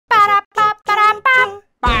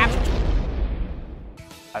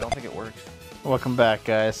don't think it works. Welcome back,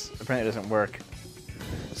 guys. Apparently it doesn't work.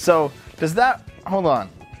 So, does that... Hold on.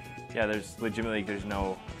 Yeah, there's legitimately, there's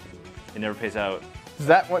no... It never pays out. Is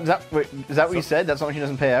that what you said? That's why she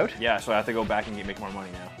doesn't pay out? Yeah, so I have to go back and make more money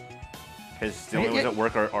now. Because the only ones that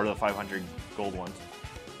work are the 500 gold ones.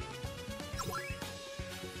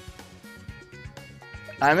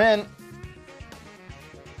 I'm in.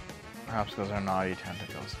 Obstacles are naughty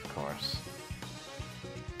tentacles, of course.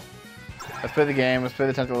 Let's play the game. Let's play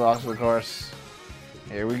the tentacle obstacle course.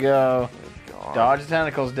 Here we go. Oh, Dodge the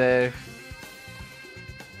tentacles, Dave.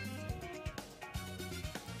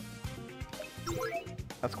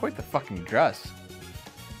 That's quite the fucking dress.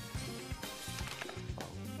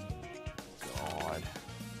 Oh, God.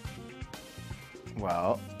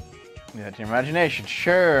 Well, you had your imagination,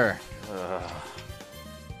 sure. Ugh.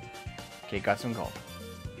 Okay, got some gold.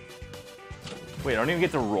 Wait, I don't even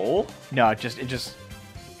get to roll? No, it just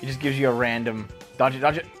gives you a random dodge it,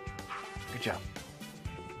 dodge it. Good job.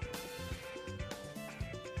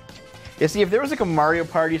 Yeah, see, if there was like a Mario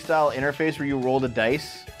Party style interface where you roll the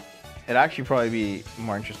dice, it'd actually probably be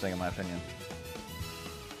more interesting in my opinion.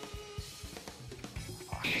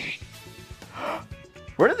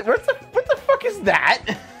 What the fuck is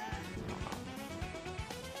that?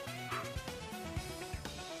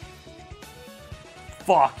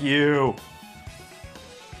 Fuck you!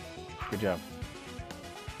 Good job.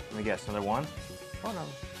 Let me guess, another one? Oh no.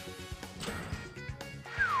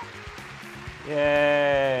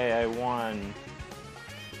 Yay, I won.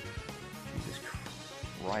 Jesus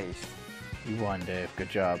Christ. You won, Dave. Good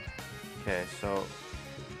job. Okay, so...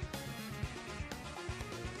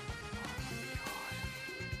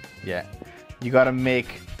 Yeah. You gotta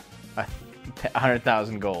make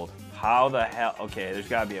 100,000 gold. How the hell? Okay, there's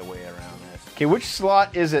gotta be a way around this. Okay, which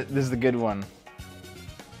slot is it? This is the good one.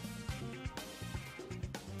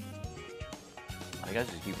 I guess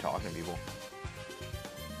just keep talking to people.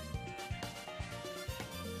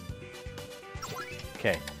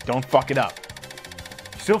 Okay, don't fuck it up.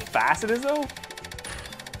 See how fast it is, though?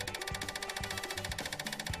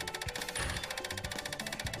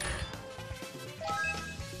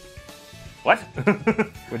 What?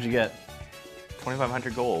 What'd you get?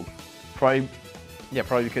 2,500 gold. Probably, yeah,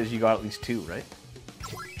 probably because you got at least 2, right?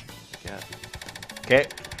 Yeah. Okay,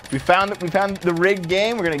 we found the rigged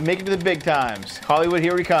game. We're gonna make it to the big times. Hollywood,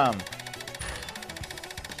 here we come.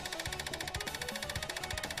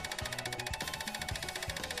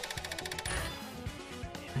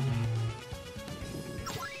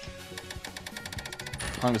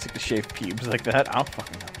 I'm gonna stick to shave pubes like that. I don't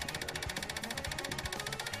fucking know.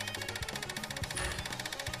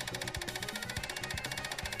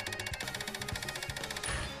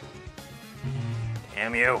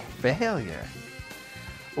 Damn you. Failure.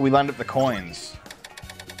 Oh, we lined up the coins.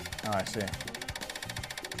 Oh, I see.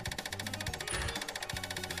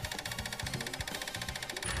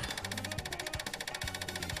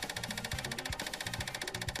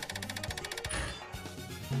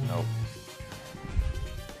 Nope.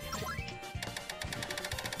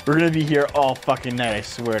 We're gonna be here all fucking night, I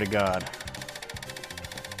swear to God.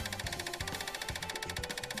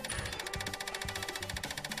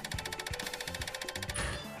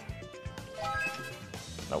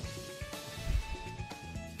 Nope.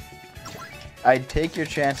 I'd take your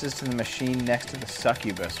chances to the machine next to the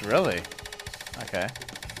succubus. Really? Okay.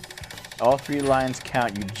 All 3 lines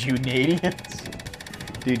count, you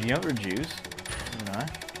Junadians. Dude, you know we're Jews? No?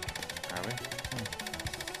 Are we?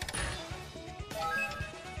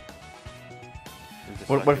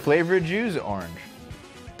 What flavor are Jews? Orange.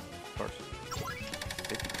 Of course.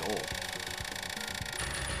 50 gold.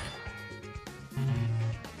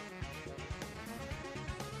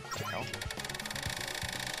 What the hell?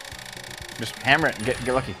 Just hammer it and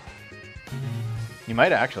get lucky. You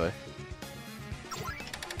might actually.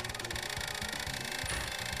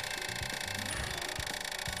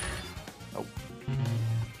 Nope.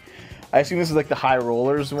 I assume this is like the high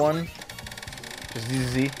rollers one. Just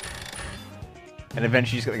easy. And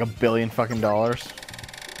eventually you just get like $1 billion fucking dollars.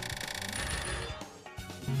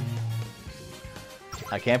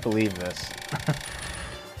 I can't believe this.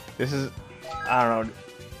 This is, I don't know.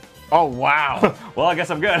 Oh, wow. Well, I guess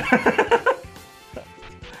I'm good.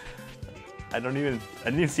 I didn't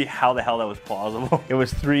even see how the hell that was plausible. It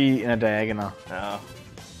was 3 in a diagonal. No.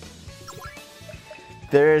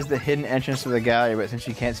 There is the hidden entrance to the gallery, but since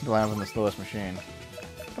you can't seem to line up on the slowest machine.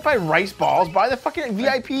 Don't buy rice balls, buy the fucking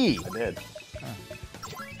VIP. I did.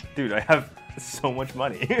 Dude, I have so much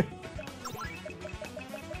money.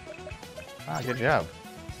 Ah, good job.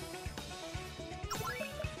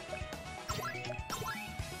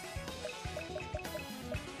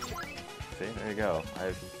 See, there you go.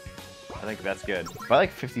 I think that's good. I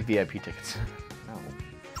like 50 VIP tickets. No.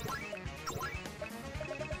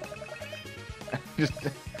 Just,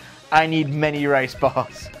 I need many rice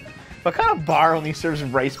balls. What kind of bar only serves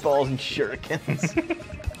rice balls and shurikens?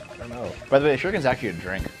 I don't know. By the way, the shuriken's actually a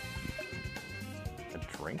drink. A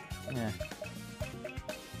drink? Yeah.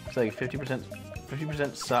 It's like 50%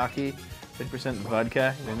 sake, 50%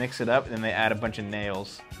 vodka. They mix it up, and then they add a bunch of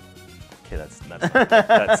nails. Okay, that's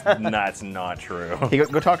not true. Hey,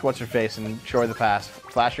 go talk to what's her face and show her the pass.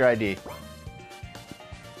 Flash your ID.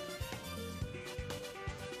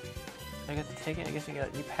 I got the ticket. I guess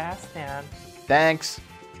you passed, man. Thanks.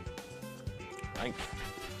 Thanks.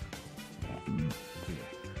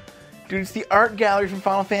 Dude, it's the art gallery from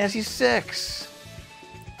Final Fantasy VI.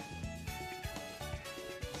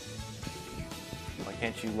 Why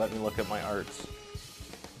can't you let me look at my arts?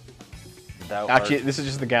 Actually, this is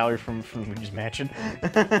just the gallery from Luigi's Mansion.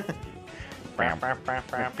 There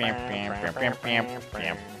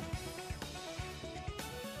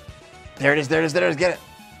it is, get it.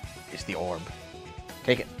 It's the orb.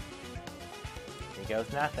 Take it. Here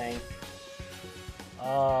goes nothing.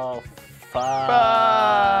 Oh, fuck.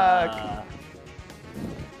 Fuck.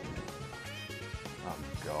 Oh,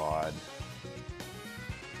 God.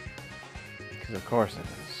 Because of course it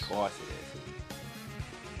is. Of course it is.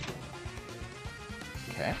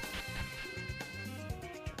 Okay.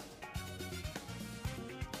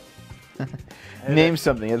 Name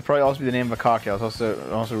something. It'd probably also be the name of a cocktail. It's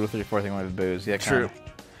also Rule 34 thing with booze. Yeah, True.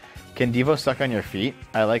 Can Devo suck on your feet?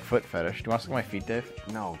 I like foot fetish. Do you want to suck on my feet, Dave?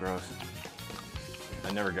 No, gross.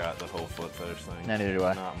 I never got the whole foot fetish thing. Neither do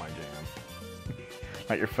I. Not my jam.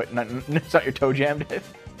 Not your foot. It's not your toe jam, Dave.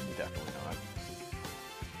 Definitely not.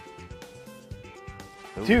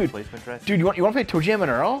 Ooh, Dude, replacement dress? you want to play Toe Jam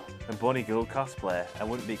and Earl? A Bunny Girl cosplay. I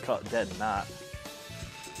wouldn't be caught dead in that.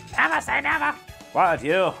 Never say never. What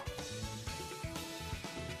you?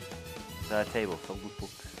 It's a table filled with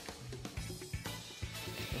books.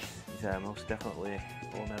 These are most definitely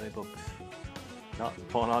ordinary books. Not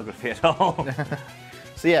pornography at all.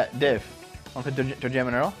 So yeah, Dave, want to play Toe Jam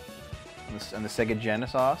and Earl? And the Sega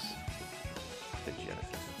Genesis sauce? The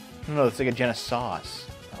Genesis. No, the Sega Genesis sauce.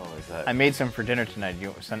 Oh, is that? I made some for dinner tonight.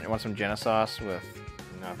 You want some Genesis sauce with?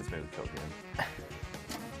 No, if it's made with cocaine.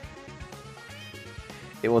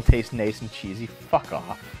 It will taste nice and cheesy. Fuck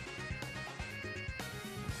off.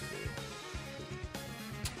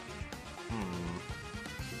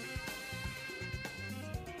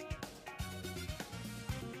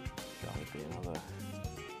 Gotta be another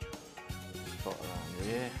spot around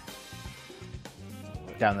here.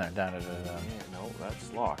 Down there. Yeah, no,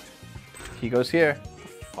 that's locked. He goes here.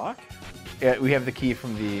 Fuck? Yeah, we have the key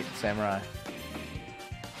from the samurai.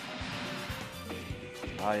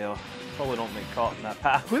 I probably don't make caught in that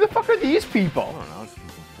path. Who the fuck are these I people? don't know, it's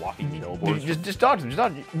walking billboards. Just dodge them. Just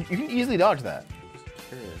dodge. You can easily dodge that. Just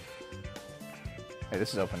curious. Hey,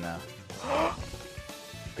 this is open now.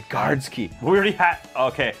 The guard's key. We already had.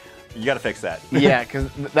 Okay, you gotta fix that. Yeah, because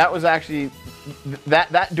that was actually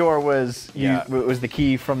that door was was the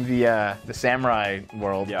key from the samurai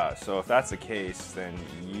world. Yeah, so if that's the case, then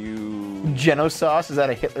you. Geno sauce, is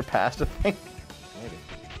that a Hitler pasta thing? Maybe.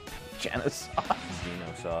 Geno sauce.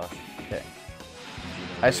 Geno sauce. Okay.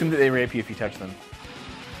 I assume that they rape you if you touch them.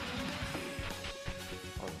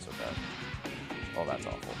 Wasn't so bad. Oh, that's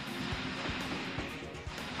awful.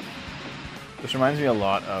 This reminds me a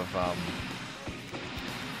lot of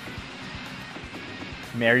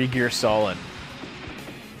Mary Gear Solid.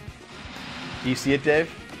 Do you see it,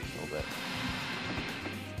 Dave? A little bit.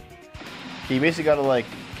 Okay, you basically gotta like,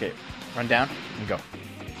 okay, run down and go.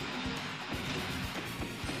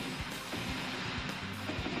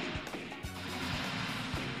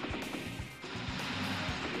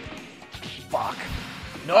 Fuck.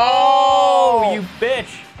 No, oh, you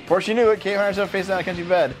bitch! Before she knew it, Kate found herself face down against your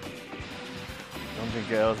bed. Don't think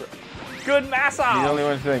girls. Good massage. The only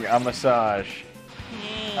one thing, a massage.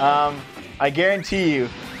 I guarantee you,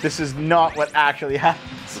 this is not what actually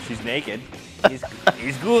happens. So she's naked.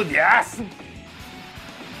 He's good, yes.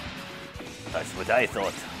 That's what I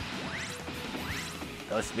thought.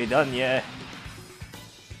 Must be done, yeah.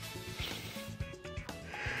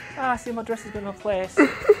 Ah, see, my dress has been replaced.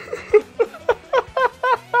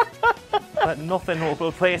 But nothing will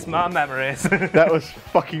replace my memories. That was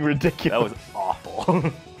fucking ridiculous. That was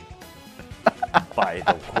awful. By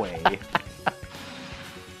the way.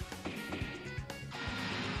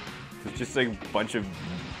 It's just like a bunch of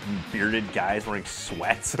bearded guys wearing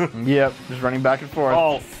sweats. Yep, just running back and forth.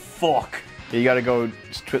 Oh, fuck. You gotta go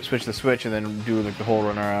switch the switch and then do like the whole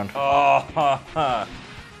run around. Oh, ha, ha.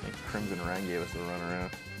 I think CrimsonRen gave us the run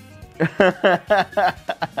around.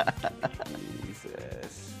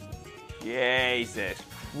 Jesus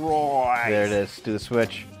Christ. There it is. Do the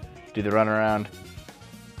switch. Do the run around.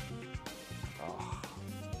 Oh,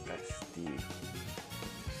 that's Steve.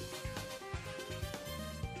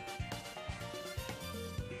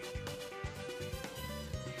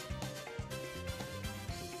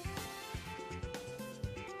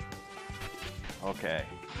 Okay.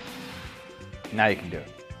 Now you can do it.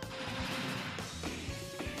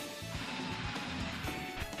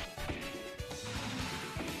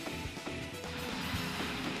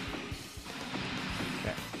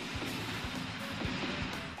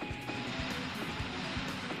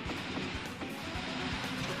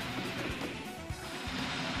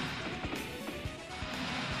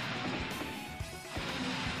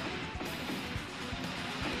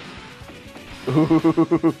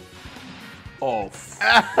 Ooh. Oh,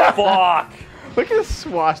 fuck. Look at the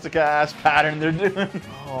swastika ass pattern they're doing.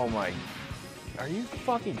 Oh my. Are you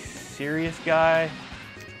fucking serious, guy?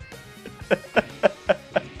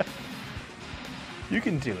 You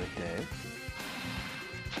can do it, Dave.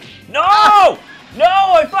 No! No!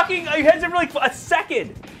 I hesitated for like a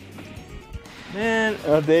second. Man.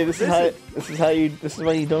 Oh, Dave, this is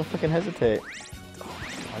why you don't fucking hesitate. Oh,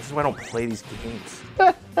 this is why I don't play these games.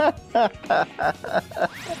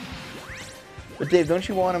 But Dave, don't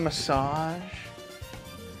you want a massage?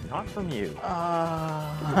 Not from you.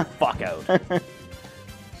 Fuck out. Oh, God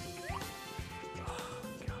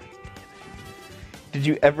damn it. Did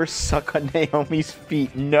you ever suck on Naomi's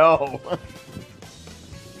feet? No.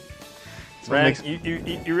 Ren,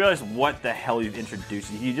 you realize what the hell you've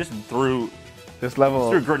introduced? You just threw this level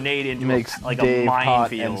threw a grenade into makes like Dave a hot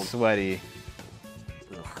minefield. and sweaty.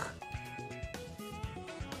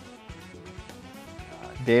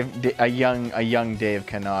 Dave, a young Dave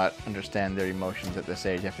cannot understand their emotions at this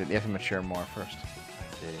age. You have to mature more first.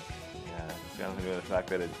 I see. Yeah, it's got to do with the fact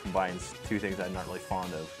that it combines two things I'm not really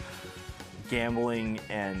fond of: gambling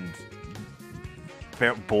and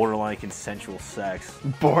borderline consensual sex.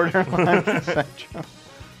 Borderline consensual.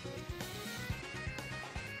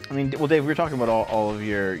 I mean, well, Dave, we were talking about all of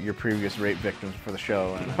your previous rape victims for the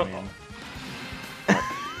show, and I mean,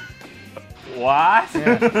 what?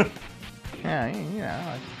 Yeah. Yeah, you know.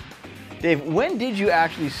 Like, Dave, when did you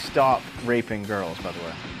actually stop raping girls, by the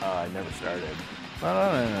way? I never started.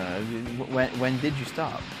 No. When did you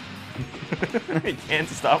stop? You can't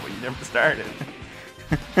stop when you never started.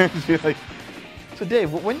 So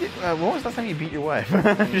Dave, when was the last time you beat your wife?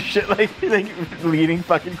 Shit, like leading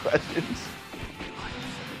fucking questions.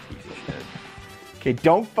 Okay,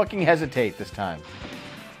 don't fucking hesitate this time.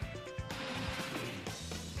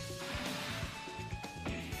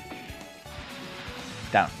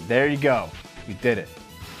 Down. There you go. You did it.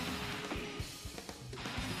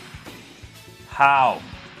 How?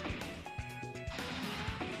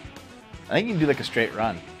 I think you can do like a straight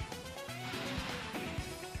run.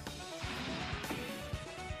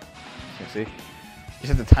 See? You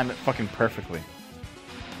just have to time it fucking perfectly.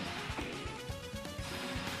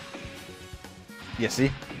 Yeah,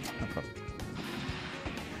 see? No problem.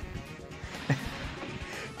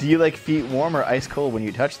 Do you like feet warm or ice cold when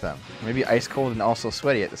you touch them? Maybe ice cold and also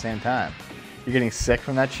sweaty at the same time. You're getting sick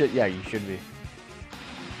from that shit? Yeah, you should be.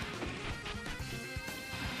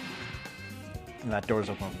 And that door's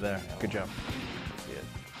open over there. Good job. See it.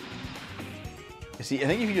 You see, I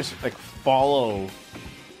think if you just like follow,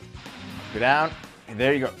 go down, and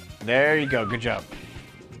there you go. There you go. Good job.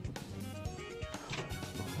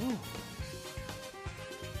 Ooh.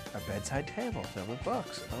 A bedside table filled with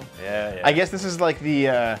books. Oh. Yeah. I guess this is like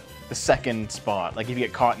the second spot. Like if you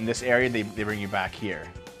get caught in this area, they bring you back here.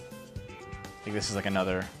 I think this is like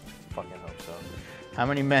another. Fucking hope so. How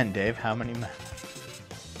many men, Dave? How many men?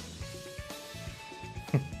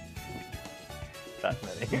 That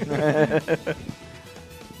many.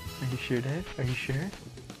 Are you sure, Dave? Are you sure?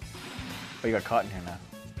 Oh, you got caught in here now.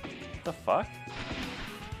 What the fuck?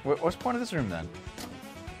 What's the point of this room then?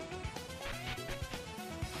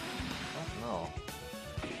 No.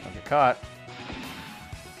 Don't get caught.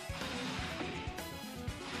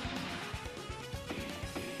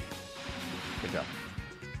 Good job.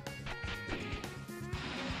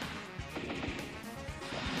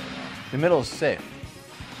 The middle is safe.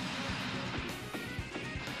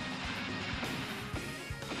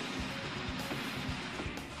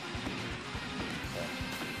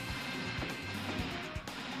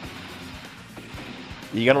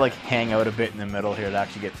 You gotta like hang out a bit in the middle here to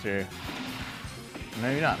actually get through.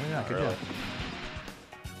 Maybe not. Maybe not. Good job.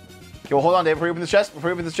 Okay, well, hold on, Dave. Before you open this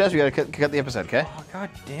chest, we gotta cut the episode, okay? Oh, god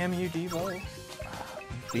damn you, Devo.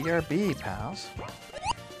 BRB, pals.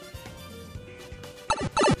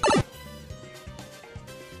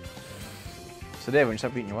 So Dave, when you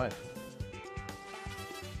stop beating your wife?